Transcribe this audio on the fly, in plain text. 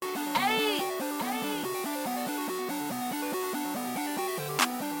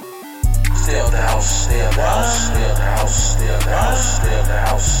stay out the house, stay out the house, stay out the house, stay out the house, stay out the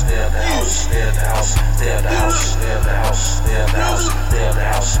house, stay out the house, stay out the house, stay out the house, stay out the house, stay out the house, stay out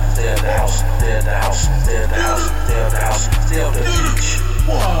the house, stay out the house, stay out the house, stay out the house, stay out the house, stay out the beach,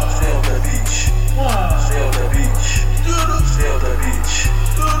 stay out the beach, stay out the beach, stay out the beach,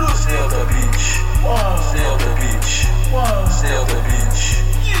 stay out the beach, stay out the beach, stay out the beach,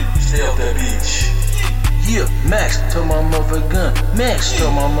 stay out the beach. Yeah, Max, told my motherfucking gun. Max,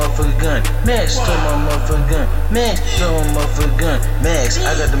 told my motherfucking gun. Max, told my motherfucking gun. Max, told my motherfucking gun. Max,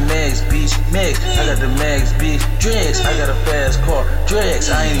 I got the Max, bitch. Max, I got the Max, bitch. Drex, I got a fast car. Drex,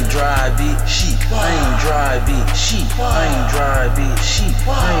 I ain't drive, bitch. Sheep, I ain't drive, bitch. Sheep, I ain't drive, bitch. Sheep,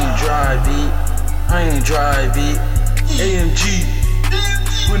 I ain't drive, bitch. I ain't drive, bitch. AMG,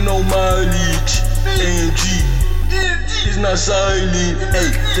 with no mileage. AMG. It's not silent.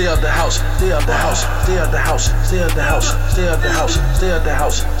 Hey, stay out the house, stay out the house, stay out the house, stay out the house, stay out the house, stay out the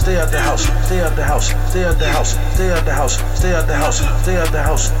house, stay out the house, stay out the house, stay out the house, stay out the house, stay out the house, stay out the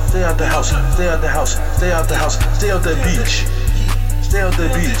house, stay out the house, stay out the house, stay out the house, stay out the beach, stay out the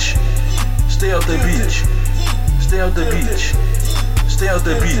beach, stay out the beach, stay out the beach, stay out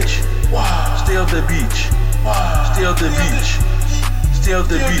the beach, stay out the beach, stay out the beach, stay out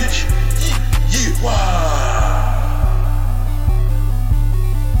the beach, yeah.